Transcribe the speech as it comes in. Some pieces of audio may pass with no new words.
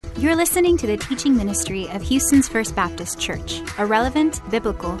You're listening to the teaching ministry of Houston's First Baptist Church, a relevant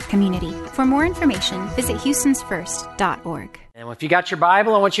biblical community. For more information, visit houstonsfirst.org. And if you got your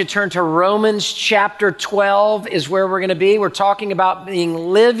Bible, I want you to turn to Romans chapter 12 is where we're going to be. We're talking about being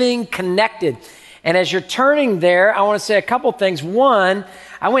living connected. And as you're turning there, I want to say a couple things. One,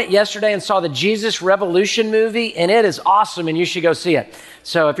 I went yesterday and saw the Jesus Revolution movie, and it is awesome, and you should go see it.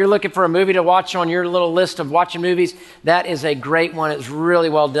 So if you're looking for a movie to watch on your little list of watching movies, that is a great one. It's really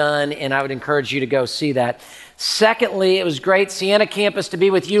well done, and I would encourage you to go see that. Secondly, it was great, Sienna Campus, to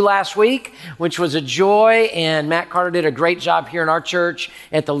be with you last week, which was a joy, and Matt Carter did a great job here in our church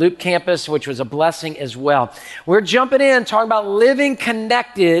at the Loop Campus, which was a blessing as well. We're jumping in, talking about living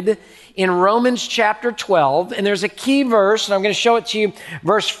connected in Romans chapter 12, and there's a key verse, and I'm going to show it to you,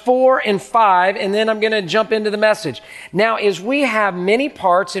 verse 4 and 5, and then I'm going to jump into the message. Now, as we have many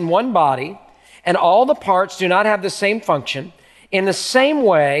parts in one body, and all the parts do not have the same function, in the same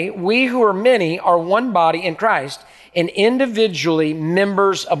way, we who are many are one body in Christ, and individually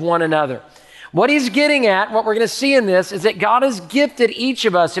members of one another. What he's getting at, what we're going to see in this, is that God has gifted each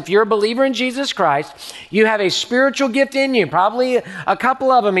of us. If you're a believer in Jesus Christ, you have a spiritual gift in you, probably a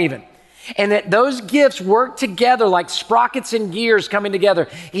couple of them even. And that those gifts work together like sprockets and gears coming together.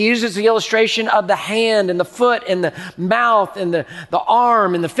 He uses the illustration of the hand and the foot and the mouth and the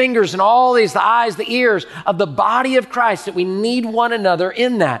arm and the fingers and all these, the eyes, the ears of the body of Christ, that we need one another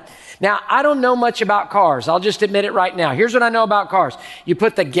in that. Now, I don't know much about cars. I'll just admit it right now. Here's what I know about cars. You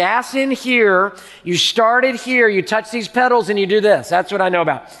put the gas in here, you start it here, you touch these pedals and you do this. That's what I know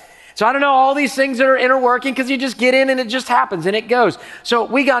about. So I don't know all these things that are interworking, because you just get in and it just happens and it goes. So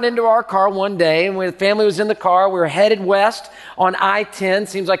we got into our car one day, and the family was in the car. We were headed west on I-10.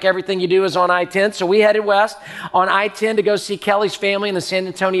 Seems like everything you do is on I-10. So we headed west on I-10 to go see Kelly's family in the San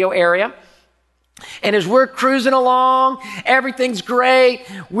Antonio area. And as we're cruising along, everything's great.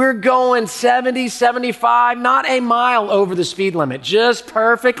 We're going 70, 75, not a mile over the speed limit, just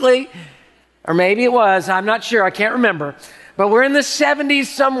perfectly. Or maybe it was, I'm not sure, I can't remember. But we're in the 70s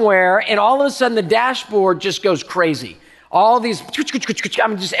somewhere, and all of a sudden the dashboard just goes crazy. All these,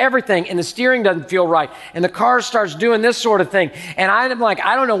 just everything, and the steering doesn't feel right. And the car starts doing this sort of thing. And I'm like,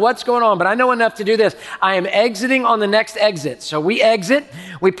 I don't know what's going on, but I know enough to do this. I am exiting on the next exit. So we exit,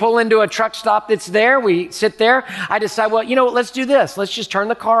 we pull into a truck stop that's there, we sit there. I decide, well, you know what, let's do this. Let's just turn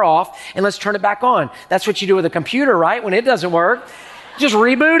the car off, and let's turn it back on. That's what you do with a computer, right? When it doesn't work, just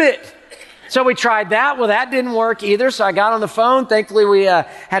reboot it. So we tried that. Well, that didn't work either. So I got on the phone. Thankfully, we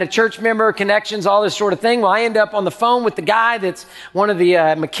had a church member, connections, all this sort of thing. Well, I end up on the phone with the guy that's one of the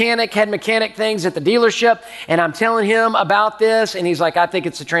head mechanic things at the dealership. And I'm telling him about this. And he's like, I think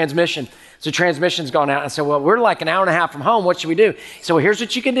it's the transmission. So transmission's gone out. I said, well, we're like an hour and a half from home. What should we do? So well, here's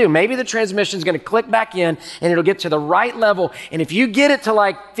what you can do. Maybe the transmission's going to click back in and it'll get to the right level. And if you get it to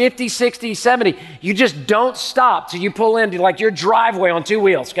like 50, 60, 70, you just don't stop till you pull into like your driveway on two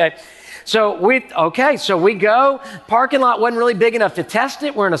wheels, okay? So we go. Parking lot wasn't really big enough to test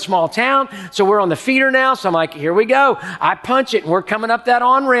it. We're in a small town, so we're on the feeder now. So I'm like, here we go. I punch it, and we're coming up that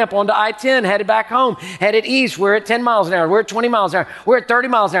on-ramp onto I-10, headed back home, headed east. We're at 10 miles an hour. We're at 20 miles an hour. We're at 30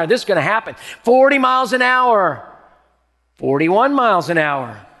 miles an hour. This is going to happen. 40 miles an hour, 41 miles an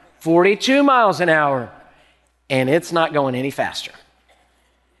hour, 42 miles an hour, and it's not going any faster.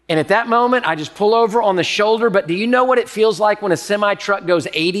 And at that moment, I just pull over on the shoulder. But do you know what it feels like when a semi-truck goes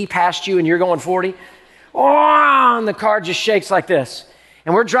 80 past you and you're going 40? Oh, and the car just shakes like this.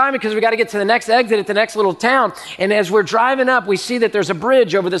 And we're driving because we got to get to the next exit at the next little town. And as we're driving up, we see that there's a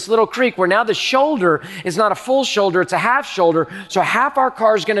bridge over this little creek where now the shoulder is not a full shoulder, it's a half shoulder. So half our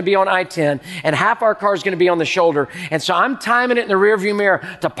car is going to be on I-10 and half our car is going to be on the shoulder. And so I'm timing it in the rearview mirror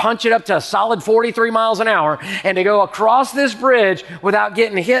to punch it up to a solid 43 miles an hour and to go across this bridge without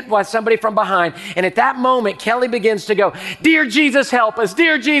getting hit by somebody from behind. And at that moment, Kelly begins to go, "Dear Jesus, help us.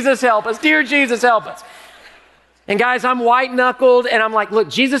 Dear Jesus, help us. Dear Jesus, help us." And guys, I'm white-knuckled, and I'm like, look,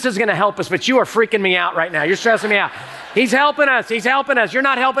 Jesus is going to help us, but you are freaking me out right now. You're stressing me out. He's helping us. He's helping us. You're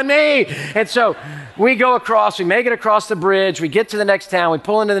not helping me. And so we go across. We make it across the bridge. We get to the next town. We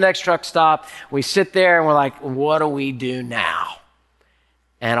pull into the next truck stop. We sit there, and we're like, what do we do now?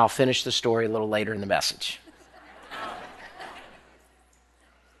 And I'll finish the story a little later in the message.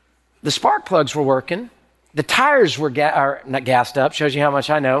 The spark plugs were working. The tires were not gassed up. Shows you how much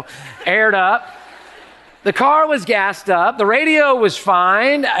I know. Aired up. The car was gassed up. The radio was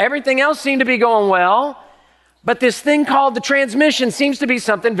fine. Everything else seemed to be going well. But this thing called the transmission seems to be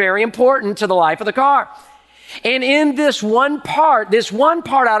something very important to the life of the car. And in this one part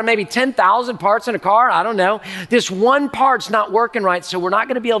out of maybe 10,000 parts in a car, I don't know, this one part's not working right, so we're not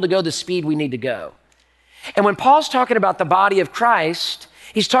going to be able to go the speed we need to go. And when Paul's talking about the body of Christ,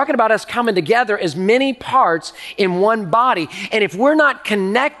 He's talking about us coming together as many parts in one body. And if we're not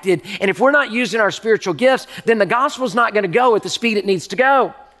connected and if we're not using our spiritual gifts, then the gospel's not going to go at the speed it needs to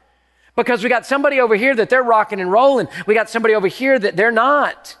go. Because we got somebody over here that they're rocking and rolling. We got somebody over here that they're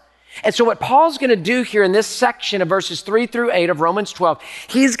not. And so what Paul's going to do here in this section of verses 3 through 8 of Romans 12,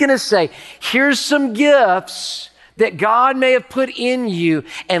 he's going to say, here's some gifts that God may have put in you,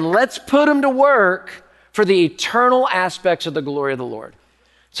 and let's put them to work for the eternal aspects of the glory of the Lord.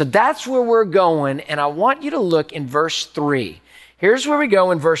 So that's where we're going, and I want you to look in verse 3. Here's where we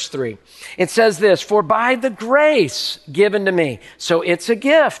go in verse 3. It says this, for by the grace given to me. So it's a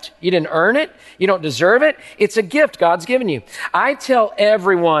gift. You didn't earn it. You don't deserve it. It's a gift God's given you. I tell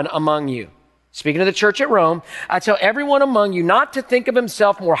everyone among you, speaking to the church at Rome, I tell everyone among you not to think of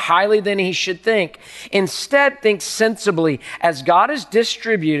himself more highly than he should think. Instead, think sensibly as God has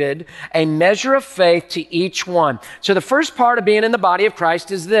distributed a measure of faith to each one. So the first part of being in the body of Christ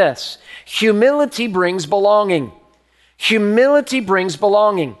is this. Humility brings belonging. Humility brings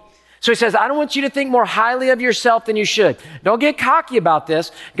belonging. So he says, I don't want you to think more highly of yourself than you should. Don't get cocky about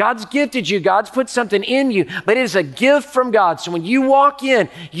this. God's gifted you. God's put something in you, but it is a gift from God. So when you walk in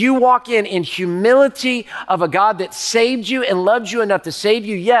humility of a God that saved you and loved you enough to save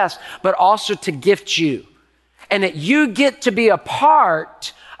you, yes, but also to gift you. And that you get to be a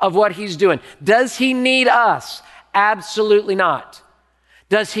part of what he's doing. Does he need us? Absolutely not.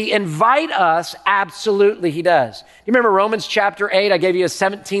 Does he invite us? Absolutely, he does. Do you remember Romans chapter 8? I gave you a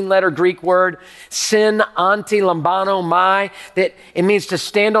 17-letter Greek word, sin anti lambano mai, that it means to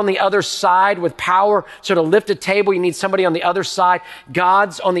stand on the other side with power. So to lift a table, you need somebody on the other side.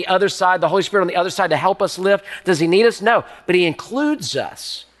 God's on the other side, the Holy Spirit on the other side to help us lift. Does he need us? No, but he includes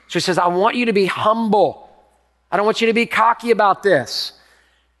us. So he says, I want you to be humble. I don't want you to be cocky about this.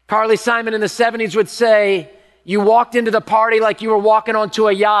 Carly Simon in the 70s would say, you walked into the party like you were walking onto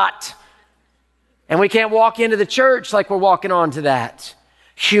a yacht. And we can't walk into the church like we're walking onto that.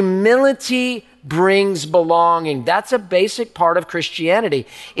 Humility brings belonging. That's a basic part of Christianity.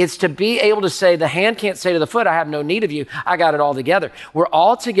 It's to be able to say, the hand can't say to the foot, I have no need of you. I got it all together. We're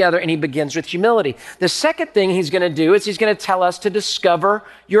all together, and he begins with humility. The second thing he's going to do is he's going to tell us to discover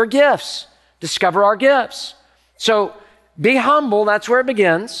your gifts. Discover our gifts. So be humble. That's where it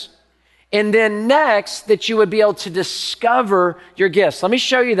begins. And then next, that you would be able to discover your gifts. Let me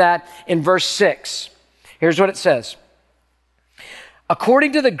show you that in verse 6. Here's what it says.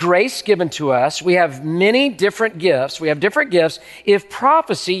 According to the grace given to us, we have many different gifts. We have different gifts. If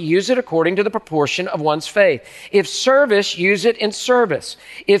prophecy, use it according to the proportion of one's faith. If service, use it in service.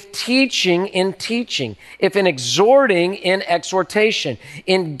 If teaching, in teaching. If in exhorting, in exhortation.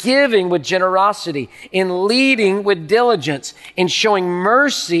 In giving, with generosity. In leading, with diligence. In showing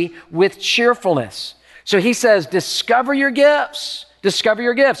mercy, with cheerfulness. So he says, discover your gifts. Discover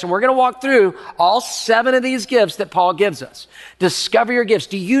your gifts. And we're going to walk through all 7 of these gifts that Paul gives us. Discover your gifts.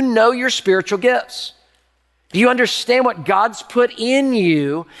 Do you know your spiritual gifts? Do you understand what God's put in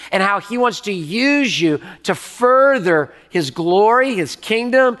you and how he wants to use you to further his glory, his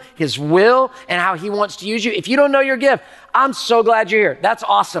kingdom, his will, and how he wants to use you? If you don't know your gift, I'm so glad you're here. That's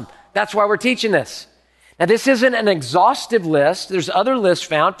awesome. That's why we're teaching this. Now, this isn't an exhaustive list. There's other lists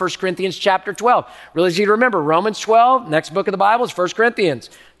found, 1 Corinthians chapter 12. Really easy to remember. Romans 12, next book of the Bible is 1 Corinthians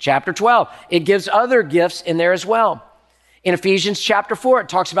chapter 12. It gives other gifts in there as well. In Ephesians chapter 4, it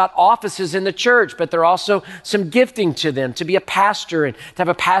talks about offices in the church, but there are also some gifting to them, to be a pastor and to have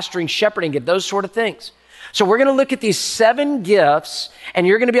a pastoring, shepherding gift, those sort of things. So we're going to look at these 7 gifts, and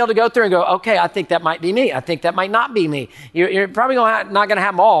you're going to be able to go through and go, okay, I think that might be me. I think that might not be me. You're probably not going to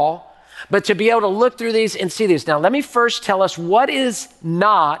have them all. But to be able to look through these and see these. Now, let me first tell us what is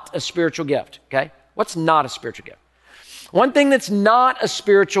not a spiritual gift, okay? What's not a spiritual gift? One thing that's not a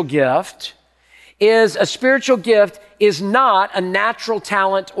spiritual gift is not a natural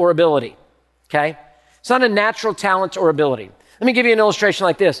talent or ability, okay? It's not a natural talent or ability. Let me give you an illustration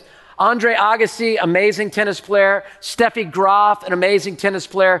like this. Andre Agassi, amazing tennis player. Steffi Graf, an amazing tennis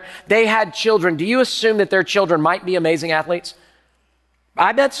player. They had children. Do you assume that their children might be amazing athletes?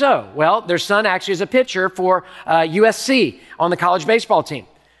 I bet so. Well, their son actually is a pitcher for USC on the college baseball team.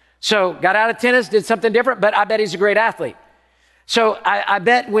 So got out of tennis, did something different, but I bet he's a great athlete. So I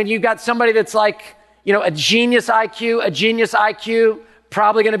bet when you've got somebody that's like, a genius IQ,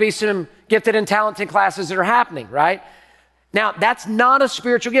 probably going to be some gifted and talented classes that are happening, right? Now, that's not a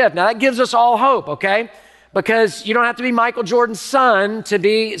spiritual gift. Now, that gives us all hope, okay? Because you don't have to be Michael Jordan's son to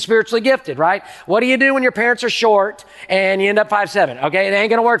be spiritually gifted, right? What do you do when your parents are short and you end up 5'7"? Okay, it ain't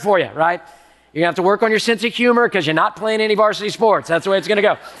going to work for you, right? You're going to have to work on your sense of humor because you're not playing any varsity sports. That's the way it's going to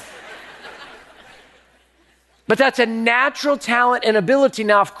go. But that's a natural talent and ability.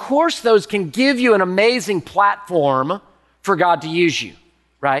 Now, of course, those can give you an amazing platform for God to use you,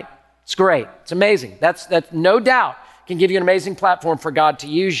 right? It's great. It's amazing. That's no doubt can give you an amazing platform for God to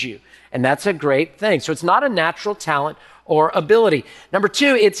use you. And that's a great thing. So it's not a natural talent or ability. Number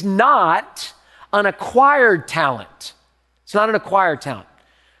two, it's not an acquired talent. It's not an acquired talent.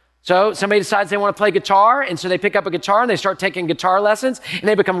 So somebody decides they want to play guitar, and so they pick up a guitar and they start taking guitar lessons, and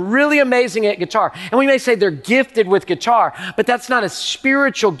they become really amazing at guitar. And we may say they're gifted with guitar, but that's not a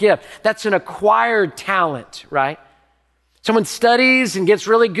spiritual gift. That's an acquired talent, right? Someone studies and gets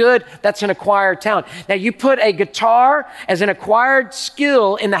really good, that's an acquired talent. Now, you put a guitar as an acquired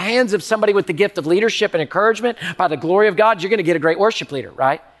skill in the hands of somebody with the gift of leadership and encouragement by the glory of God, you're going to get a great worship leader,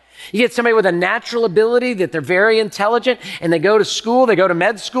 right? You get somebody with a natural ability that they're very intelligent and they go to school, they go to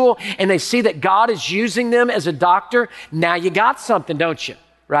med school, and they see that God is using them as a doctor. Now you got something, don't you?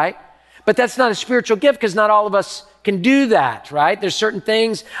 Right? But that's not a spiritual gift because not all of us can do that, right? There's certain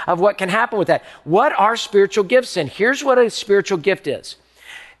things of what can happen with that. What are spiritual gifts in? Here's what a spiritual gift is.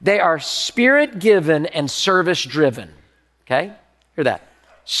 They are spirit-given and service-driven. Okay? Hear that.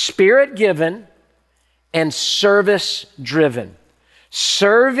 Spirit-given and service-driven.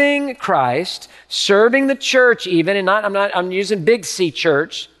 Serving Christ, serving the church even, and I'm using big C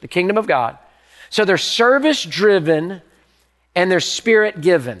church, the kingdom of God. So they're service-driven and they're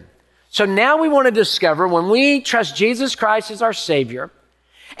spirit-given. So now we want to discover when we trust Jesus Christ as our Savior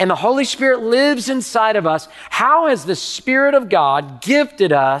and the Holy Spirit lives inside of us, how has the Spirit of God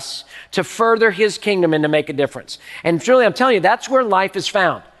gifted us to further His kingdom and to make a difference? And truly, I'm telling you, that's where life is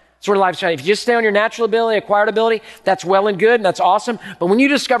found. That's where life's found. If you just stay on your natural ability, acquired ability, that's well and good and that's awesome. But when you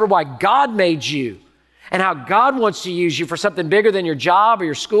discover why God made you and how God wants to use you for something bigger than your job or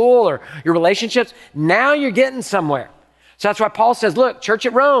your school or your relationships, now you're getting somewhere. So that's why Paul says, look, church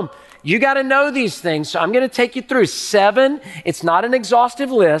at Rome, you got to know these things. So I'm going to take you through 7. It's not an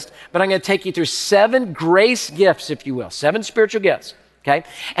exhaustive list, but I'm going to take you through 7 grace gifts, if you will, 7 spiritual gifts. Okay.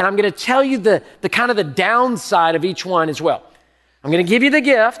 And I'm going to tell you the kind of the downside of each one as well. I'm going to give you the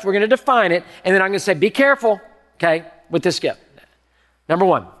gift. We're going to define it. And then I'm going to say, be careful, okay, with this gift. Number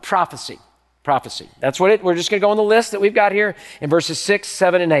 1, prophecy. Prophecy. That's what we're just going to go on the list that we've got here in verses 6,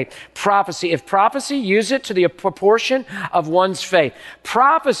 7, and 8. Prophecy. If prophecy, use it to the proportion of one's faith.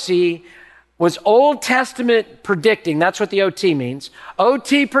 Prophecy was Old Testament predicting. That's what the OT means.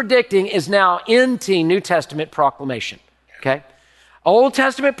 OT predicting is now NT, New Testament proclamation. Okay? Old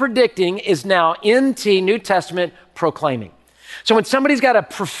Testament predicting is now NT, New Testament proclaiming. So when somebody's got a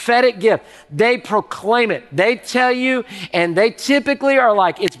prophetic gift, they proclaim it. They tell you, and they typically are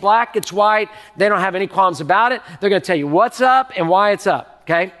like, it's black, it's white. They don't have any qualms about it. They're going to tell you what's up and why it's up,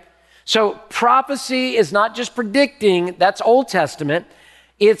 okay? So prophecy is not just predicting. That's Old Testament.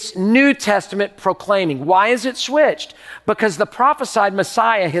 It's New Testament proclaiming. Why is it switched? Because the prophesied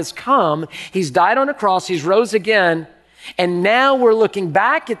Messiah has come. He's died on a cross. He's rose again. And now we're looking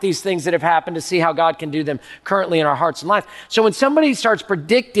back at these things that have happened to see how God can do them currently in our hearts and lives. So when somebody starts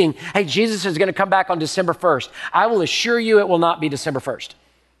predicting, hey, Jesus is going to come back on December 1st, I will assure you it will not be December 1st.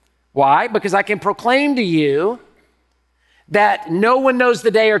 Why? Because I can proclaim to you that no one knows the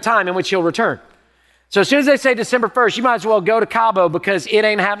day or time in which He'll return. So as soon as they say December 1st, you might as well go to Cabo because it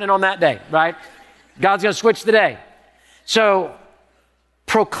ain't happening on that day, right? God's going to switch the day. So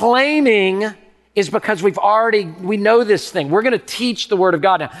proclaiming is because we know this thing. We're going to teach the Word of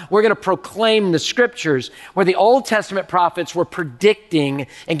God now. We're going to proclaim the Scriptures where the Old Testament prophets were predicting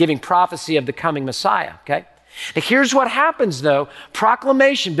and giving prophecy of the coming Messiah, okay? Now here's what happens though.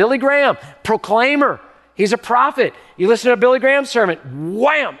 Proclamation, Billy Graham, proclaimer. He's a prophet. You listen to a Billy Graham sermon,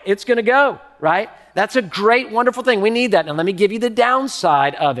 wham, it's going to go, right? That's a great, wonderful thing. We need that. Now let me give you the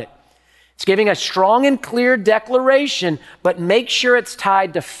downside of it. It's giving a strong and clear declaration, but make sure it's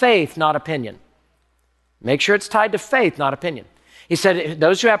tied to faith, not opinion. Make sure it's tied to faith, not opinion. He said,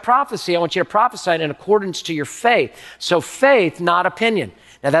 those who have prophecy, I want you to prophesy in accordance to your faith. So faith, not opinion.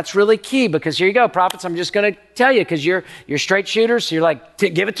 Now that's really key because here you go, prophets, I'm just going to tell you because you're straight shooters. So you're like,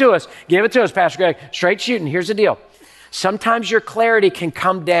 give it to us, Pastor Greg. Straight shooting. Here's the deal. Sometimes your clarity can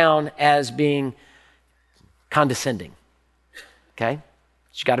come down as being condescending. Okay?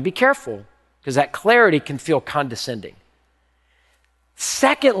 But you got to be careful because that clarity can feel condescending.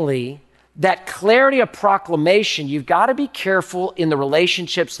 Secondly, that clarity of proclamation, you've got to be careful in the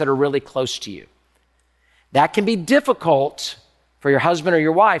relationships that are really close to you. That can be difficult for your husband or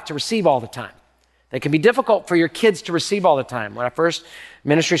your wife to receive all the time. That can be difficult for your kids to receive all the time. When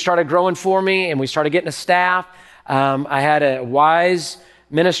ministry started growing for me and we started getting a staff, I had a wise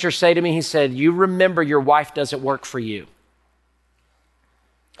minister say to me, he said, you remember your wife doesn't work for you.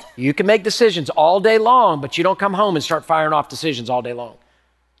 You can make decisions all day long, but you don't come home and start firing off decisions all day long.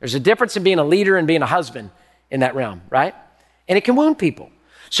 There's a difference in being a leader and being a husband in that realm, right? And it can wound people.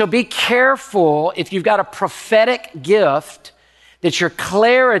 So be careful if you've got a prophetic gift that your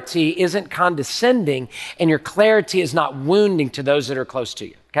clarity isn't condescending and your clarity is not wounding to those that are close to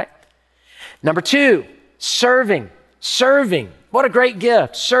you, okay? Number 2, serving. Serving. What a great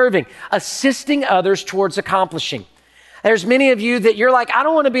gift. Serving. Assisting others towards accomplishing. There's many of you that you're like, I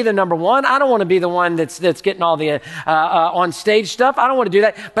don't want to be the number one. I don't want to be the one that's getting all the on stage stuff. I don't want to do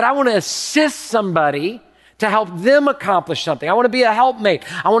that. But I want to assist somebody to help them accomplish something. I want to be a helpmate.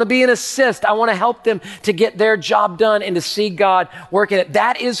 I want to be an assist. I want to help them to get their job done and to see God work in it.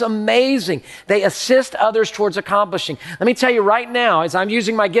 That is amazing. They assist others towards accomplishing. Let me tell you right now, as I'm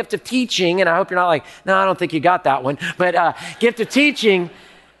using my gift of teaching, and I hope you're not like, no, I don't think you got that one, but gift of teaching,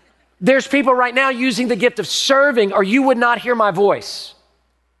 there's people right now using the gift of serving, or you would not hear my voice.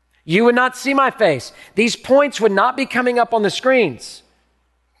 You would not see my face. These points would not be coming up on the screens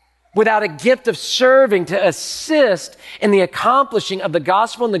without a gift of serving to assist in the accomplishing of the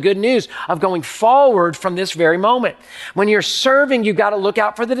gospel and the good news of going forward from this very moment. When you're serving, you've got to look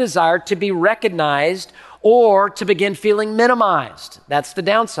out for the desire to be recognized or to begin feeling minimized. That's the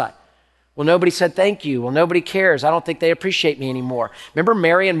downside. Well, nobody said thank you. Well, nobody cares. I don't think they appreciate me anymore. Remember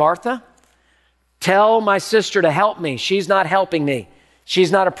Mary and Martha? Tell my sister to help me. She's not helping me.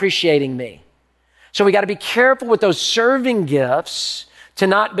 She's not appreciating me. So we got to be careful with those serving gifts to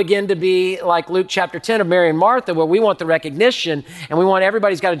not begin to be like Luke chapter 10 of Mary and Martha, where we want the recognition and we want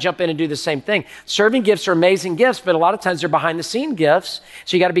everybody's got to jump in and do the same thing. Serving gifts are amazing gifts, but a lot of times they're behind the scene gifts.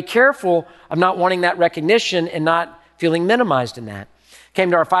 So you got to be careful of not wanting that recognition and not feeling minimized in that. Came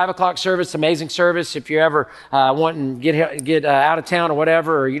to our 5 o'clock service, amazing service. If you're ever wanting to get out of town or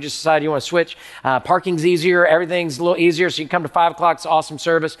whatever, or you just decide you want to switch, parking's easier, everything's a little easier, so you can come to 5 o'clock. It's an awesome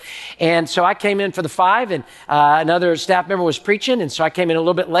service. And so I came in for the 5, and another staff member was preaching, and so I came in a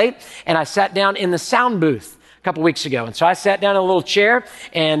little bit late, and I sat down in the sound booth a couple weeks ago. And so I sat down in a little chair,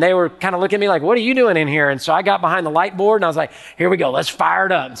 and they were kind of looking at me like, what are you doing in here? And so I got behind the light board, and I was like, here we go, let's fire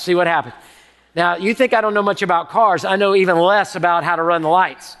it up and see what happens. Now, you think I don't know much about cars. I know even less about how to run the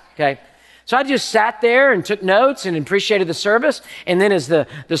lights, okay? So I just sat there and took notes and appreciated the service. And then as the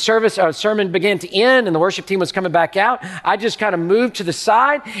sermon began to end and the worship team was coming back out, I just kind of moved to the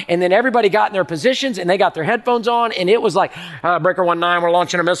side, and then everybody got in their positions and they got their headphones on, and it was like, Breaker 19, we're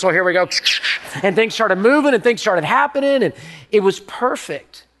launching a missile, here we go. And things started moving and things started happening, and it was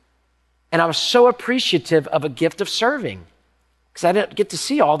perfect. And I was so appreciative of a gift of serving because I didn't get to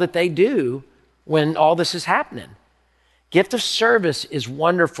see all that they do when all this is happening. Gift of service is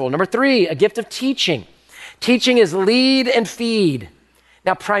wonderful. Number 3, a gift of teaching. Teaching is lead and feed.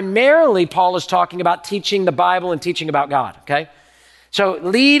 Now, primarily, Paul is talking about teaching the Bible and teaching about God, okay? So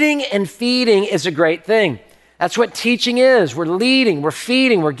leading and feeding is a great thing. That's what teaching is. We're leading, we're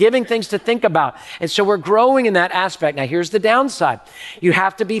feeding, we're giving things to think about. And so we're growing in that aspect. Now, here's the downside. You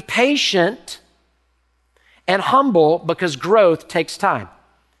have to be patient and humble because growth takes time.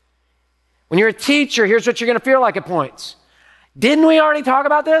 When you're a teacher, here's what you're going to feel like at points. Didn't we already talk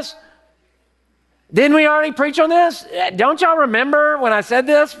about this? Didn't we already preach on this? Don't y'all remember when I said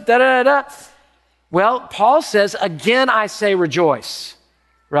this? Da-da-da-da. Well, Paul says, again, I say rejoice,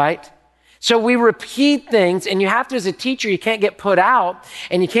 right? So we repeat things, and you have to, as a teacher, you can't get put out,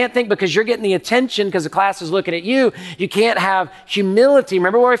 and you can't think because you're getting the attention because the class is looking at you, you can't have humility.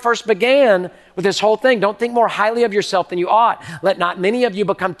 Remember where we first began with this whole thing? Don't think more highly of yourself than you ought. Let not many of you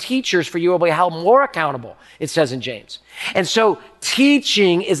become teachers, for you will be held more accountable, it says in James. And so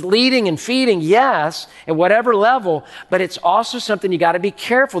teaching is leading and feeding, yes, at whatever level, but it's also something you got to be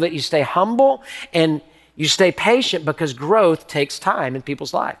careful that you stay humble and you stay patient because growth takes time in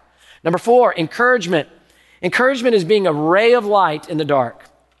people's life. Number 4, encouragement. Encouragement is being a ray of light in the dark.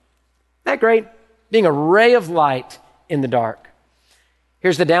 Isn't that great? Being a ray of light in the dark.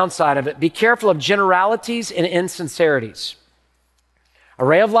 Here's the downside of it. Be careful of generalities and insincerities. A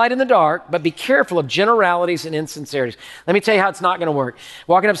ray of light in the dark, but be careful of generalities and insincerities. Let me tell you how it's not going to work.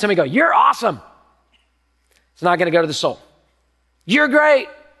 Walking up to somebody and go, you're awesome. It's not going to go to the soul. You're great.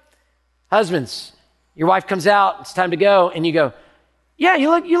 Husbands, your wife comes out, it's time to go, and you go, yeah,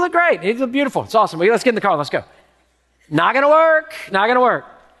 you look great. You look beautiful. It's awesome. Let's get in the car. Let's go. Not going to work. Not going to work.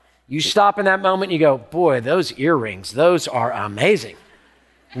 You stop in that moment and you go, boy, those earrings, those are amazing.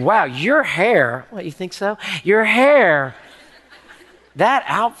 Wow, your hair. What, you think so? Your hair, that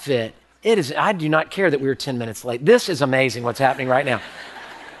outfit, it is, I do not care that we were 10 minutes late. This is amazing what's happening right now.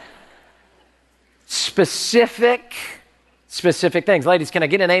 Specific things. Ladies, can I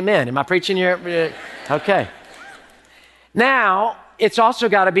get an amen? Am I preaching here? Okay. Now, it's also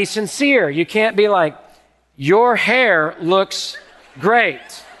got to be sincere. You can't be like, your hair looks great.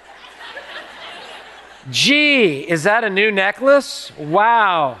 Gee, is that a new necklace?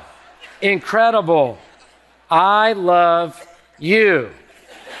 Wow, incredible. I love you.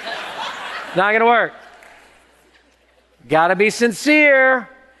 Not gonna work. Gotta be sincere,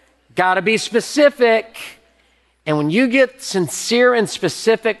 gotta be specific. And when you get sincere and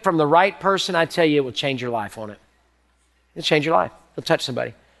specific from the right person, I tell you, it will change your life, won't it? It'll change your life. It'll touch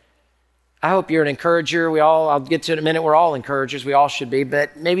somebody. I hope you're an encourager. I'll get to it in a minute. We're all encouragers. We all should be.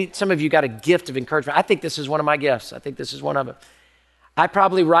 But maybe some of you got a gift of encouragement. I think this is one of my gifts. I think this is one of them. I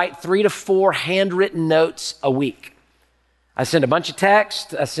probably write 3 to 4 handwritten notes a week. I send a bunch of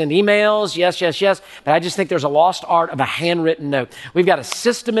texts. I send emails. Yes. But I just think there's a lost art of a handwritten note. We've got a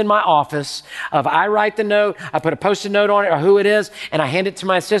system in my office of I write the note, I put a Post-it note on it or who it is, and I hand it to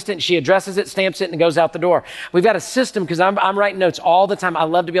my assistant. She addresses it, stamps it, and it goes out the door. We've got a system because I'm writing notes all the time. I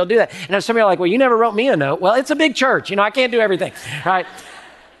love to be able to do that. And some of you are like, well, you never wrote me a note. Well, it's a big church. I can't do everything, right?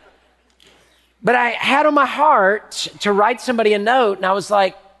 But I had on my heart to write somebody a note, and I was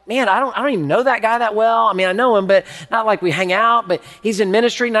like, man, I don't even know that guy that well. I mean, I know him, but not like we hang out, but he's in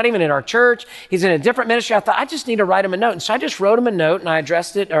ministry, not even in our church. He's in a different ministry. I thought, I just need to write him a note. And so I just wrote him a note and I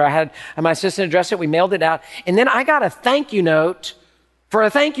addressed it, or I had my assistant address it. We mailed it out. And then I got a thank you note for a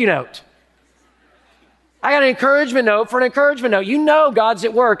thank you note. I got an encouragement note for an encouragement note. You know God's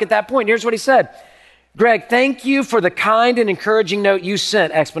at work at that point. Here's what he said. Greg, thank you for the kind and encouraging note you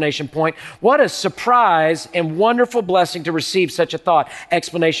sent, exclamation point. What a surprise and wonderful blessing to receive such a thought,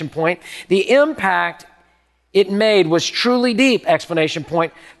 exclamation point. The impact it made was truly deep, exclamation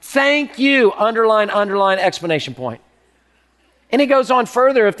point. Thank you, underline, exclamation point. And he goes on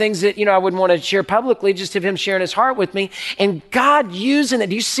further of things that, I wouldn't want to share publicly, just of him sharing his heart with me. And God using it.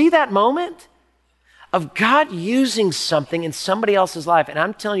 Do you see that moment? Of God using something in somebody else's life. And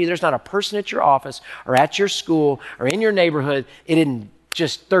I'm telling you, there's not a person at your office or at your school or in your neighborhood that isn't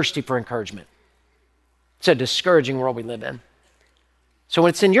just thirsty for encouragement. It's a discouraging world we live in. So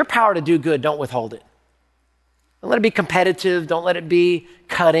when it's in your power to do good, don't withhold it. Don't let it be competitive. Don't let it be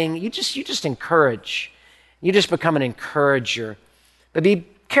cutting. You just encourage. You just become an encourager. But be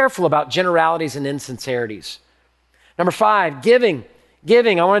careful about generalities and insincerities. Number 5, giving.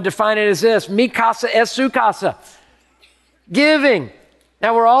 Giving, I want to define it as this, mi casa es su casa. Giving.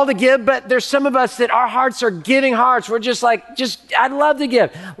 Now we're all to give, but there's some of us that our hearts are giving hearts. We're just like, I'd love to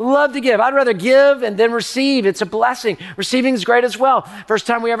give. I'd rather give and then receive. It's a blessing. Receiving is great as well. First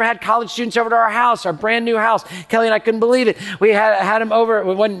time we ever had college students over to our house, our brand new house. Kelly and I couldn't believe it. We had them over. It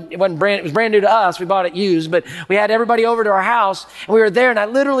was brand new to us. We bought it used, but we had everybody over to our house and we were there. And I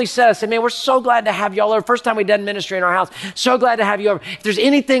literally said, man, we're so glad to have y'all over. First time we done ministry in our house. So glad to have you over. If there's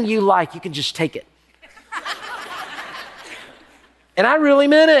anything you like, you can just take it. And I really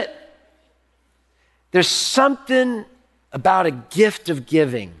meant it. There's something about a gift of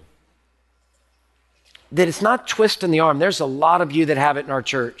giving that it's not twisting the arm. There's a lot of you that have it in our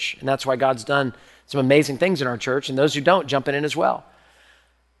church, and that's why God's done some amazing things in our church, and those who don't, jumping in as well.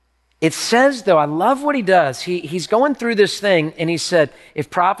 It says, though, I love what he does. He's going through this thing, and he said, if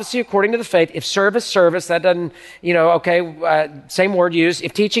prophecy according to the faith, if service, that doesn't, same word used.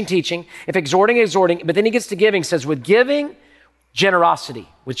 If teaching, if exhorting. But then he gets to giving, says, with giving, generosity.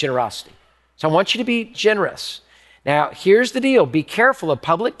 So I want you to be generous. Now, here's the deal. Be careful of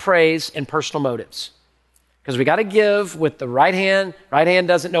public praise and personal motives. Because we got to give with the right hand. Right hand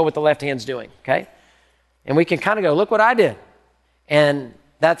doesn't know what the left hand's doing, okay? And we can kind of go, look what I did. And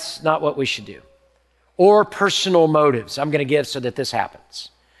that's not what we should do. Or personal motives. I'm going to give so that this happens.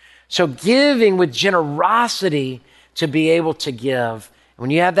 So giving with generosity to be able to give. When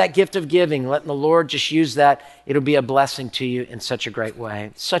you have that gift of giving, letting the Lord just use that, it'll be a blessing to you in such a great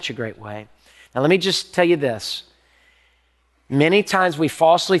way. Now, let me just tell you this. Many times we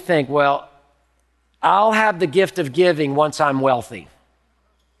falsely think, well, I'll have the gift of giving once I'm wealthy.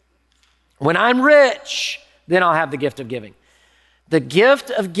 When I'm rich, then I'll have the gift of giving. The gift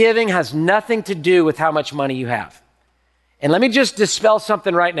of giving has nothing to do with how much money you have. And let me just dispel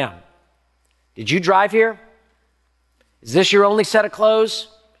something right now. Did you drive here? Is this your only set of clothes?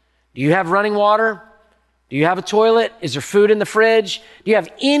 Do you have running water? Do you have a toilet? Is there food in the fridge? Do you have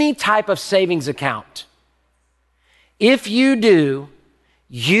any type of savings account? If you do,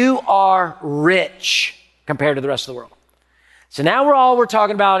 you are rich compared to the rest of the world. So now we're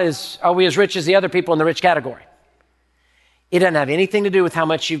talking about is, are we as rich as the other people in the rich category? It doesn't have anything to do with how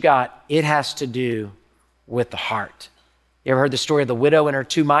much you've got. It has to do with the heart. You ever heard the story of the widow and her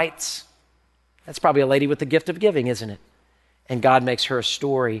 2 mites? That's probably a lady with the gift of giving, isn't it? And God makes her a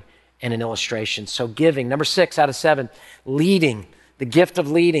story and an illustration. So giving. Number 6 out of 7, leading. The gift of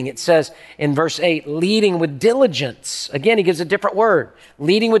leading. It says in verse 8, leading with diligence. Again, he gives a different word.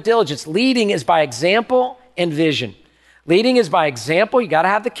 Leading with diligence. Leading is by example and vision. Leading is by example. You got to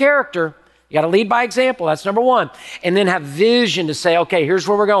have the character. You got to lead by example. That's number one. And then have vision to say, okay, here's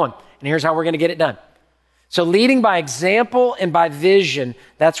where we're going, and here's how we're going to get it done. So leading by example and by vision,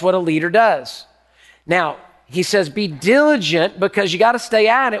 that's what a leader does. Now, he says, be diligent, because you got to stay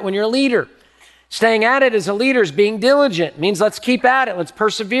at it when you're a leader. Staying at it as a leader is being diligent. It means let's keep at it. Let's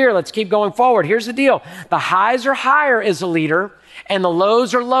persevere. Let's keep going forward. Here's the deal. The highs are higher as a leader, and the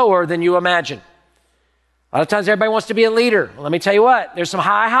lows are lower than you imagine. A lot of times everybody wants to be a leader. Well, let me tell you what. There's some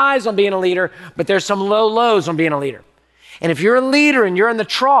high highs on being a leader, but there's some low lows on being a leader. And if you're a leader and you're in the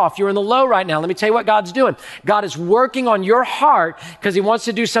trough, you're in the low right now, let me tell you what God's doing. God is working on your heart because he wants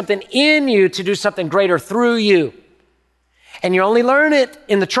to do something in you to do something greater through you. And you only learn it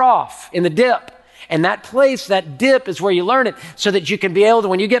in the trough, in the dip. And that place, that dip is where you learn it so that you can be able to,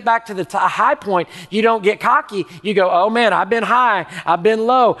 when you get back to the high point, you don't get cocky. You go, oh man, I've been high, I've been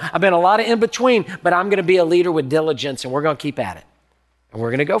low, I've been a lot of in between, but I'm going to be a leader with diligence, and we're going to keep at it. And we're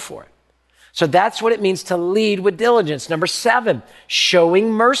going to go for it. So that's what it means to lead with diligence. Number 7,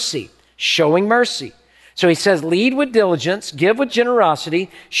 showing mercy. Showing mercy. So he says, lead with diligence, give with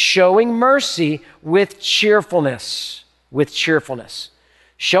generosity, showing mercy with cheerfulness. With cheerfulness.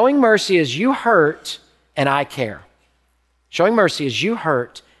 Showing mercy is you hurt and I care. Showing mercy is you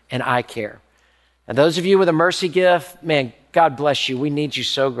hurt and I care. And those of you with a mercy gift, man, God bless you. We need you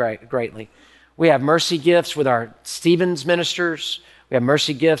so greatly. We have mercy gifts with our Stevens ministers. We have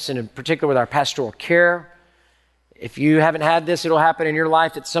mercy gifts, and in particular with our pastoral care. If you haven't had this, it'll happen in your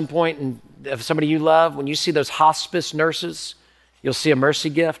life at some point. And if somebody you love, when you see those hospice nurses, you'll see a mercy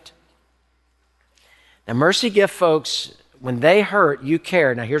gift. Now, mercy gift folks, when they hurt, you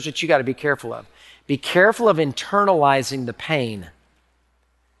care. Now, here's what you got to be careful of. Be careful of internalizing the pain.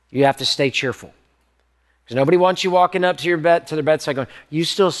 You have to stay cheerful. Because nobody wants you walking up to their bedside going, you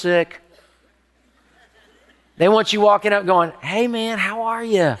still sick? They want you walking up going, hey man, how are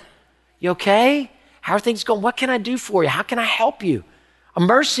you? You okay? How are things going? What can I do for you? How can I help you? A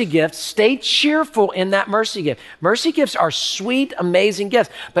mercy gift, stay cheerful in that mercy gift. Mercy gifts are sweet, amazing gifts,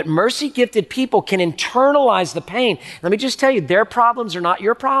 but mercy gifted people can internalize the pain. Let me just tell you, their problems are not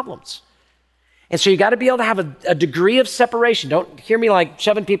your problems. And so you got to be able to have a degree of separation. Don't hear me like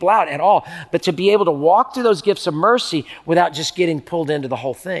shoving people out at all, but to be able to walk through those gifts of mercy without just getting pulled into the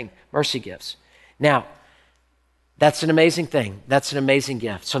whole thing. Mercy gifts. Now, that's an amazing thing. That's an amazing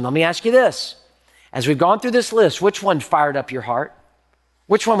gift. So let me ask you this. As we've gone through this list, which one fired up your heart?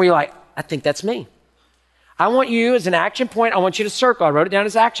 Which one were you like, I think that's me? I want you as an action point, I want you to circle. I wrote it down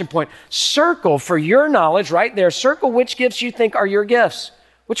as action point. Circle for your knowledge right there. Circle which gifts you think are your gifts.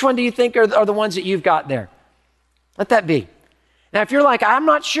 Which one do you think are the ones that you've got there? Let that be. Now, if you're like, I'm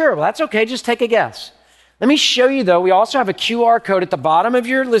not sure, well, that's okay. Just take a guess. Let me show you, though, we also have a QR code at the bottom of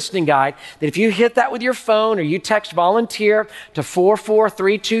your listening guide that if you hit that with your phone or you text volunteer to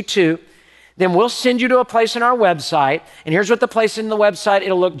 44322, then we'll send you to a place on our website. And here's what the place in the website,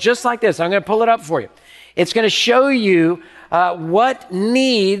 it'll look just like this. I'm going to pull it up for you. It's going to show you what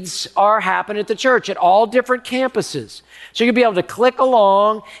needs are happening at the church at all different campuses. So you'll be able to click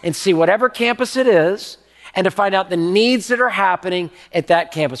along and see whatever campus it is and to find out the needs that are happening at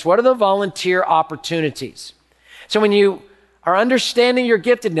that campus. What are the volunteer opportunities? So when you are understanding your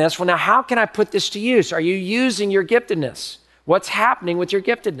giftedness, well, now how can I put this to use? Are you using your giftedness? What's happening with your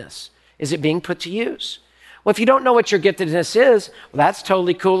giftedness? Is it being put to use? Well, if you don't know what your giftedness is, well, that's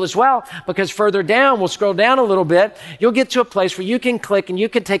totally cool as well, because further down, we'll scroll down a little bit, you'll get to a place where you can click and you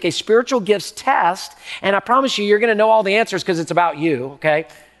can take a spiritual gifts test, and I promise you, you're going to know all the answers because it's about you, okay?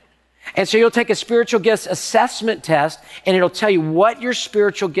 And so you'll take a spiritual gifts assessment test, and it'll tell you what your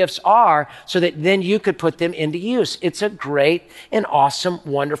spiritual gifts are so that then you could put them into use. It's a great and awesome,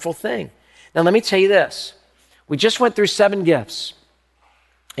 wonderful thing. Now, let me tell you this. We just went through 7 gifts,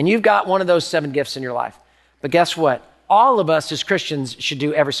 and you've got one of those 7 gifts in your life. But guess what? All of us as Christians should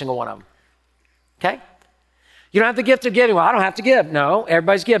do every single one of them. Okay? You don't have the gift of giving. Well, I don't have to give. No,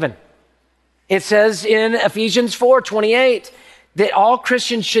 everybody's given. It says in Ephesians 4:28 that all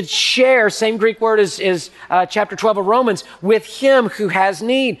Christians should share, same Greek word as chapter 12 of Romans, with him who has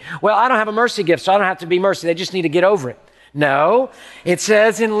need. Well, I don't have a mercy gift, so I don't have to be mercy. They just need to get over it. No, it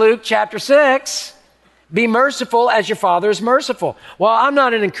says in Luke chapter 6, be merciful as your Father is merciful. Well, I'm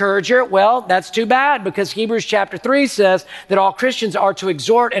not an encourager. Well, that's too bad, because Hebrews chapter 3 says that all Christians are to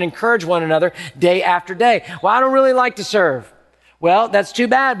exhort and encourage one another day after day. Well, I don't really like to serve. Well, that's too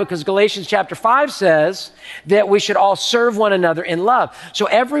bad because Galatians chapter 5 says that we should all serve one another in love. So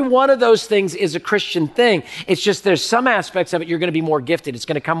every one of those things is a Christian thing. It's just there's some aspects of it you're going to be more gifted. It's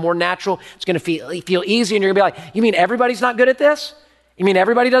going to come more natural. It's going to feel easy, and you're going to be like, you mean everybody's not good at this? You mean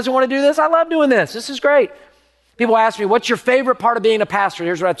everybody doesn't want to do this? I love doing this. This is great. People ask me, what's your favorite part of being a pastor?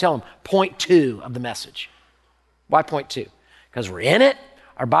 Here's what I tell them. Point 2 of the message. Why point 2? Because we're in it.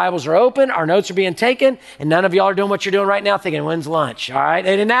 Our Bibles are open, our notes are being taken, and none of y'all are doing what you're doing right now thinking, when's lunch? All right? It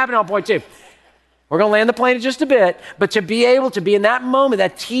didn't happen on point 2. We're going to land the plane in just a bit, but to be able to be in that moment,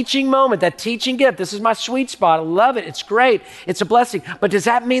 that teaching gift, this is my sweet spot. I love it. It's great. It's a blessing. But does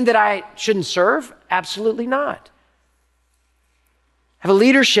that mean that I shouldn't serve? Absolutely not. I have a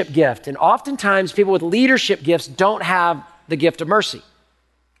leadership gift, and oftentimes people with leadership gifts don't have the gift of mercy.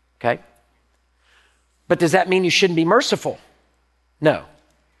 Okay? But does that mean you shouldn't be merciful? No.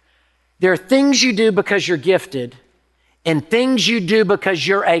 There are things you do because you're gifted and things you do because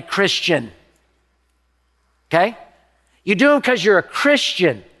you're a Christian. Okay? You do them because you're a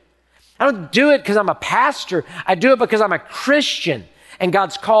Christian. I don't do it because I'm a pastor. I do it because I'm a Christian. And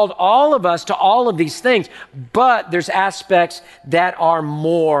God's called all of us to all of these things. But there's aspects that are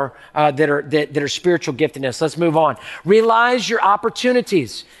more, that are spiritual giftedness. Let's move on. Realize your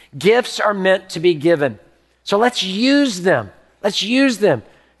opportunities. Gifts are meant to be given. So let's use them. Let's use them.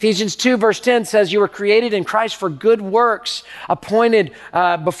 Ephesians 2 verse 10 says, you were created in Christ for good works, appointed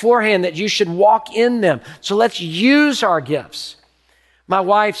beforehand that you should walk in them. So let's use our gifts. My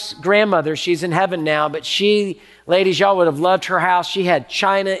wife's grandmother, she's in heaven now, but ladies, y'all would have loved her house. She had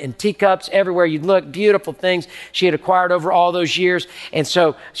china and teacups everywhere you'd look, beautiful things she had acquired over all those years. And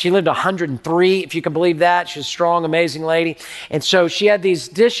so she lived 103, if you can believe that. She's a strong, amazing lady. And so she had these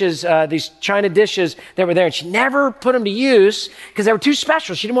dishes, these china dishes that were there, and she never put them to use because they were too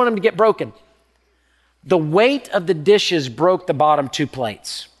special. She didn't want them to get broken. The weight of the dishes broke the bottom 2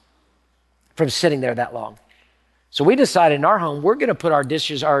 plates from sitting there that long. So we decided in our home, we're going to put our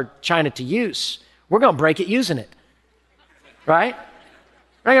dishes, our china to use. We're going to break it using it, right?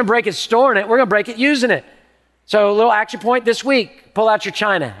 We're not going to break it storing it. We're going to break it using it. So a little action point this week, pull out your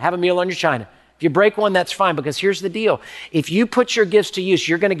china, have a meal on your china. If you break one, that's fine, because here's the deal. If you put your gifts to use,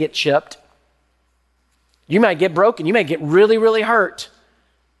 you're going to get chipped. You might get broken. You may get really, really hurt.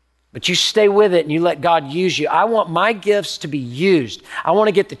 But you stay with it and you let God use you. I want my gifts to be used. I want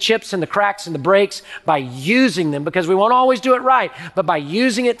to get the chips and the cracks and the breaks by using them, because we won't always do it right, but by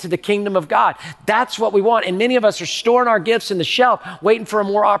using it to the kingdom of God. That's what we want. And many of us are storing our gifts in the shelf, waiting for a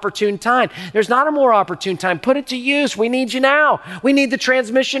more opportune time. There's not a more opportune time. Put it to use. We need you now. We need the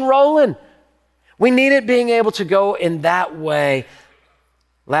transmission rolling. We need it being able to go in that way.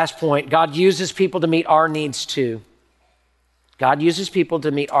 Last point, God uses people to meet our needs too. God uses people to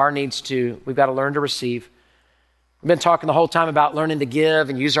meet our needs too. We've got to learn to receive. We've been talking the whole time about learning to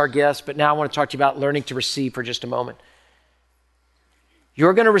give and use our gifts, but now I want to talk to you about learning to receive for just a moment.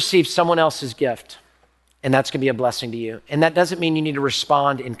 You're going to receive someone else's gift, and that's going to be a blessing to you. And that doesn't mean you need to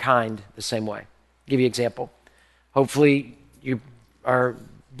respond in kind the same way. I'll give you an example. Hopefully you are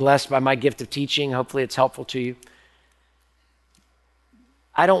blessed by my gift of teaching. Hopefully it's helpful to you.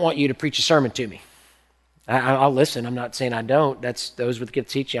 I don't want you to preach a sermon to me. I'll listen. I'm not saying I don't. That's those with gift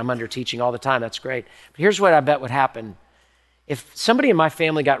teaching. I'm under teaching all the time. That's great. But here's what I bet would happen. If somebody in my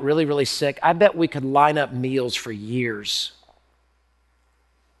family got really, really sick, I bet we could line up meals for years.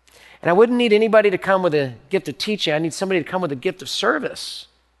 And I wouldn't need anybody to come with a gift of teaching. I need somebody to come with a gift of service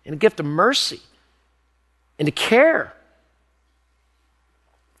and a gift of mercy and to care.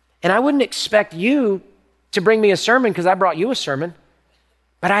 And I wouldn't expect you to bring me a sermon because I brought you a sermon.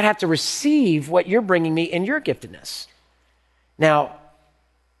 But I'd have to receive what you're bringing me in your giftedness. Now,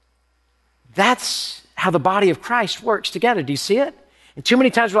 that's how the body of Christ works together. Do you see it? And too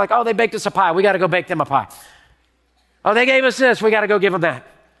many times we're like, oh, they baked us a pie. We got to go bake them a pie. Oh, they gave us this. We got to go give them that.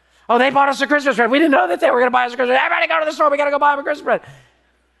 Oh, they bought us a Christmas bread. We didn't know that they were going to buy us a Christmas bread. Everybody go to the store. We got to go buy them a Christmas bread.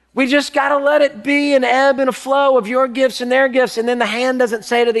 We just got to let it be an ebb and a flow of your gifts and their gifts. And then the hand doesn't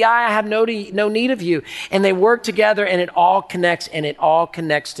say to the eye, I have no need of you. And they work together and it all connects and it all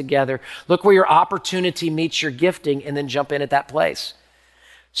connects together. Look where your opportunity meets your gifting and then jump in at that place.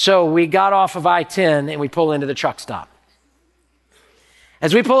 So we got off of I-10 and we pull into the truck stop.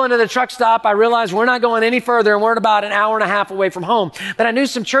 As we pull into the truck stop, I realized we're not going any further and we're about an hour and a half away from home. But I knew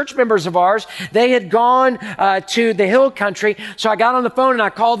some church members of ours, they had gone to the hill country. So I got on the phone and I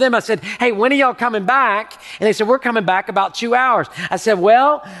called them. I said, hey, when are y'all coming back? And they said, we're coming back about 2 hours. I said,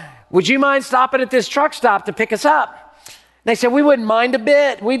 well, would you mind stopping at this truck stop to pick us up? They said, we wouldn't mind a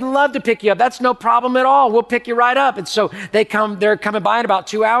bit. We'd love to pick you up. That's no problem at all. We'll pick you right up. And so they're coming by in about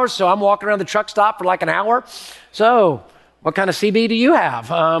 2 hours. So I'm walking around the truck stop for like an hour. So What kind of CB do you have?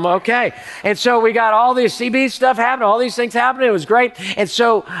 Okay. And so we got all this CB stuff happening, all these things happening. It was great. And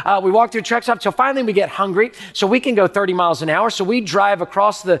so we walked through a truck stop. So finally we get hungry. So we can go 30 miles an hour. So we drive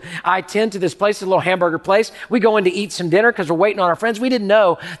across the I-10 to this place, a little hamburger place. We go in to eat some dinner because we're waiting on our friends. We didn't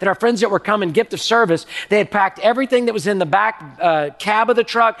know that our friends that were coming, gift of service, they had packed everything that was in the back cab of the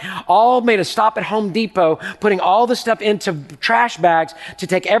truck, all made a stop at Home Depot, putting all the stuff into trash bags to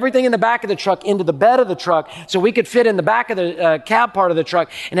take everything in the back of the truck into the bed of the truck so we could fit in the back of the cab part of the truck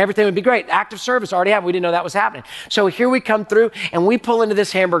and everything would be great. Active service already happened. We didn't know that was happening. So here we come through and we pull into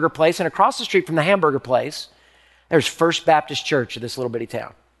this hamburger place, and across the street from the hamburger place, there's First Baptist Church of this little bitty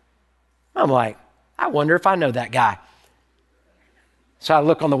town. I'm like, I wonder if I know that guy. So I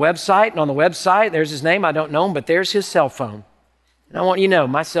look on the website, and on the website, there's his name. I don't know him, but there's his cell phone. And I want you to know,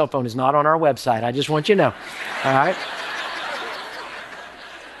 my cell phone is not on our website. I just want you to know. All right?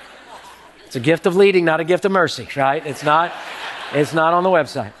 It's a gift of leading, not a gift of mercy, right? It's not on the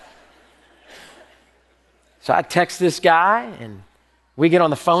website. So I text this guy, and we get on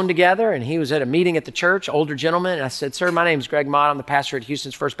the phone together, and he was at a meeting at the church, older gentleman, and I said, sir, my name is Greg Mott. I'm the pastor at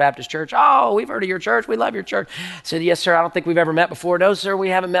Houston's First Baptist Church. Oh, we've heard of your church. We love your church. I said, yes, sir. I don't think we've ever met before. No, sir, we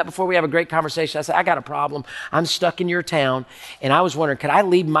haven't met before. We have a great conversation. I said, I got a problem. I'm stuck in your town, and I was wondering, could I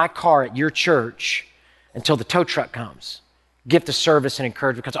leave my car at your church until the tow truck comes? Gift of service and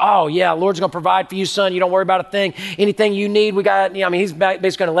encouragement. Because, oh, yeah, Lord's going to provide for you, son. You don't worry about a thing. Anything you need, we got, he's basically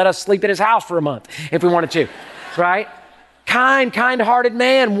going to let us sleep at his house for a month if we wanted to, right? Kind-hearted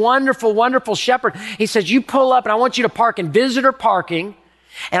man, wonderful, wonderful shepherd. He says, you pull up and I want you to park in visitor parking,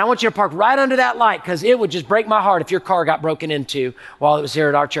 and I want you to park right under that light because it would just break my heart if your car got broken into while it was here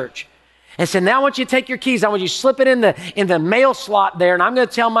at our church. And so now I want you to take your keys. I want you to slip it in the mail slot there, and I'm going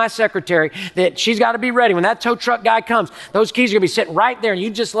to tell my secretary that she's got to be ready. When that tow truck guy comes, those keys are going to be sitting right there, and you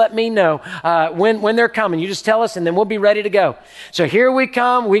just let me know when they're coming. You just tell us, and then we'll be ready to go. So here we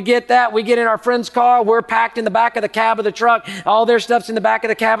come. We get that. We get in our friend's car. We're packed in the back of the cab of the truck. All their stuff's in the back of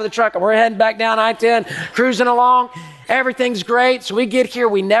the cab of the truck, and we're heading back down I-10, cruising along. Everything's great. So we get here.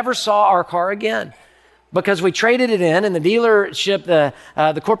 We never saw our car again, because we traded it in, and the dealership,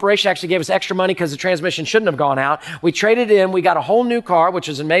 the corporation actually gave us extra money because the transmission shouldn't have gone out. We traded it in. We got a whole new car, which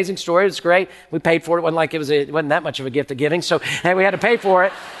was an amazing story. It's great. We paid for it. It wasn't like it wasn't that much of a gift of giving, so we had to pay for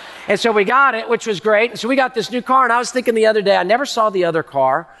it. And so we got it, which was great. And so we got this new car, and I was thinking the other day, I never saw the other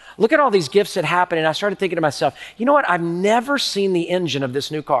car. Look at all these gifts that happened, and I started thinking to myself, you know what? I've never seen the engine of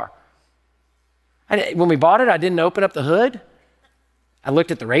this new car. When we bought it, I didn't open up the hood. I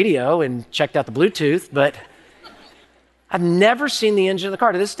looked at the radio and checked out the Bluetooth, but I've never seen the engine of the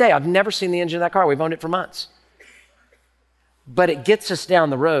car. To this day, I've never seen the engine of that car. We've owned it for months. But it gets us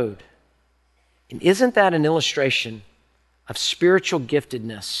down the road. And isn't that an illustration of spiritual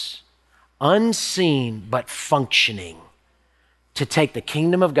giftedness, unseen but functioning, to take the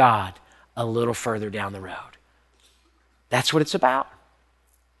kingdom of God a little further down the road? That's what it's about.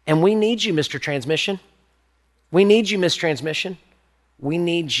 And we need you, Mr. Transmission. We need you, Miss Transmission. We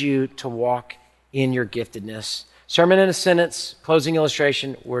need you to walk in your giftedness. Sermon in a sentence, closing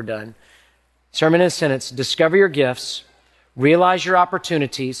illustration, we're done. Sermon in a sentence: discover your gifts, realize your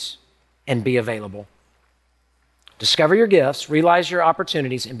opportunities, and be available. Discover your gifts, realize your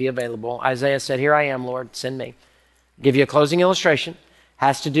opportunities, and be available. Isaiah said, here I am, Lord, send me. Give you a closing illustration.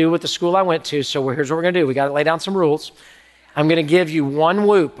 Has to do with the school I went to, so here's what we're going to do. We got to lay down some rules. I'm going to give you one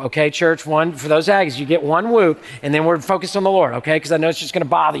whoop, okay, church? One for those Aggies. You get one whoop, and then we're focused on the Lord, okay? Because I know it's just going to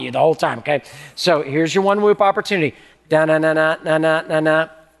bother you the whole time, okay? So here's your one whoop opportunity. Da-na-na-na-na-na-na-na.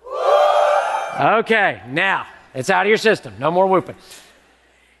 Okay, now it's out of your system. No more whooping.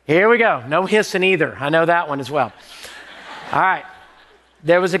 Here we go. No hissing either. I know that one as well. All right.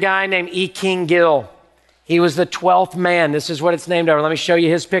 There was a guy named E. King Gill. He was the 12th man. This is what it's named over. Let me show you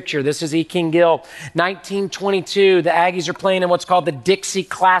his picture. This is E. King Gill. 1922, the Aggies are playing in what's called the Dixie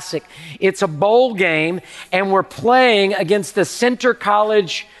Classic. It's a bowl game, and we're playing against the Center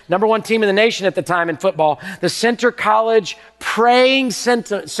College, #1 team in the nation at the time in football, the Center College Praying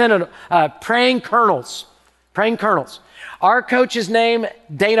Colonels. Our coach's name,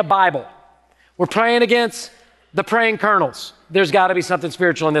 Dana Bible. We're playing against the Praying Colonels. There's got to be something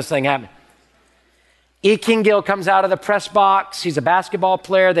spiritual in this thing happening. E. King Gill comes out of the press box. He's a basketball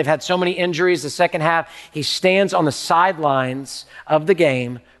player. They've had so many injuries the second half. He stands on the sidelines of the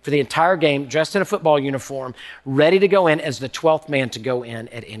game for the entire game, dressed in a football uniform, ready to go in as the 12th man to go in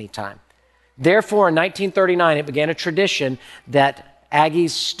at any time. Therefore, in 1939, it began a tradition that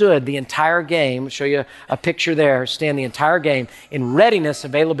Aggies stood the entire game. I'll show you a picture there. Stand the entire game in readiness,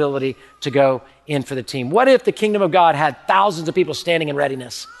 availability to go in for the team. What if the kingdom of God had thousands of people standing in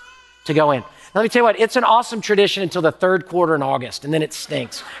readiness to go in? Let me tell you what, it's an awesome tradition until the third quarter in August, and then it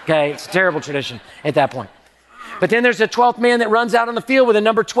stinks, okay? It's a terrible tradition at that point. But then there's a 12th man that runs out on the field with a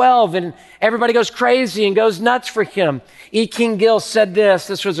number 12, and everybody goes crazy and goes nuts for him. E. King Gill said this.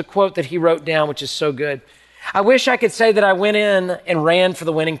 This was a quote that he wrote down, which is so good. I wish I could say that I went in and ran for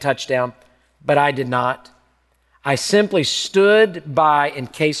the winning touchdown, but I did not. I simply stood by in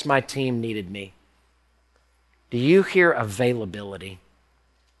case my team needed me. Do you hear availability?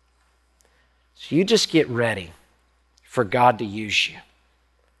 So you just get ready for God to use you.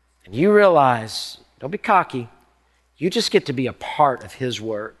 And you realize, don't be cocky, you just get to be a part of his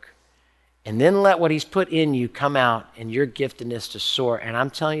work. And then let what he's put in you come out and your giftedness to soar. And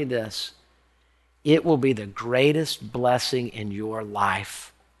I'm telling you this, it will be the greatest blessing in your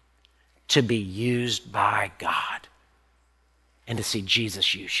life to be used by God and to see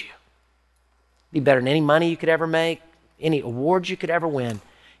Jesus use you. Be better than any money you could ever make, any awards you could ever win.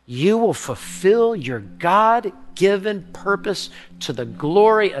 You will fulfill your God-given purpose to the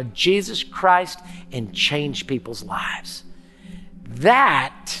glory of Jesus Christ and change people's lives.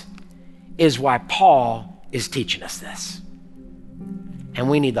 That is why Paul is teaching us this. And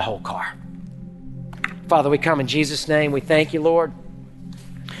we need the whole car. Father, we come in Jesus' name. We thank you, Lord.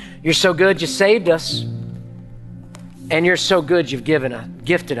 You're so good, you saved us. And you're so good, you've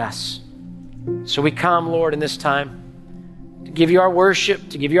gifted us. So we come, Lord, in this time to give you our worship,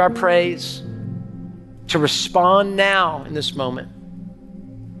 to give you our praise, to respond now in this moment.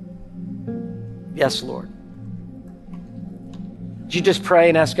 Yes, Lord. Would you just pray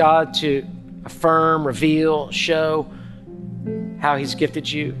and ask God to affirm, reveal, show how he's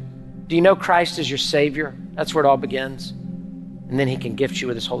gifted you? Do you know Christ as your Savior? That's where it all begins. And then he can gift you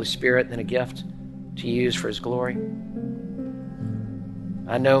with his Holy Spirit and then a gift to use for his glory.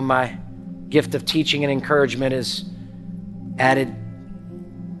 I know my gift of teaching and encouragement has added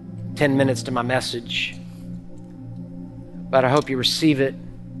 10 minutes to my message, but I hope you receive it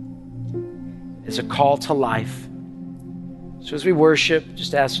as a call to life. So as we worship,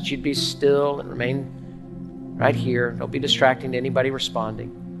 just ask that you'd be still and remain right here. Don't be distracting to anybody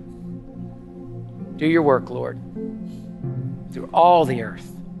responding. Do your work, Lord, through all the earth.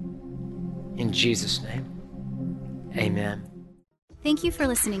 In Jesus' name, amen. Thank you for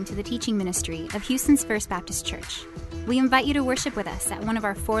listening to the teaching ministry of Houston's First Baptist Church. We invite you to worship with us at one of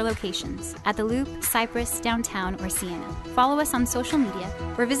our 4 locations, at The Loop, Cypress, Downtown, or Sienna. Follow us on social media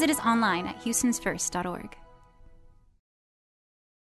or visit us online at houstonsfirst.org.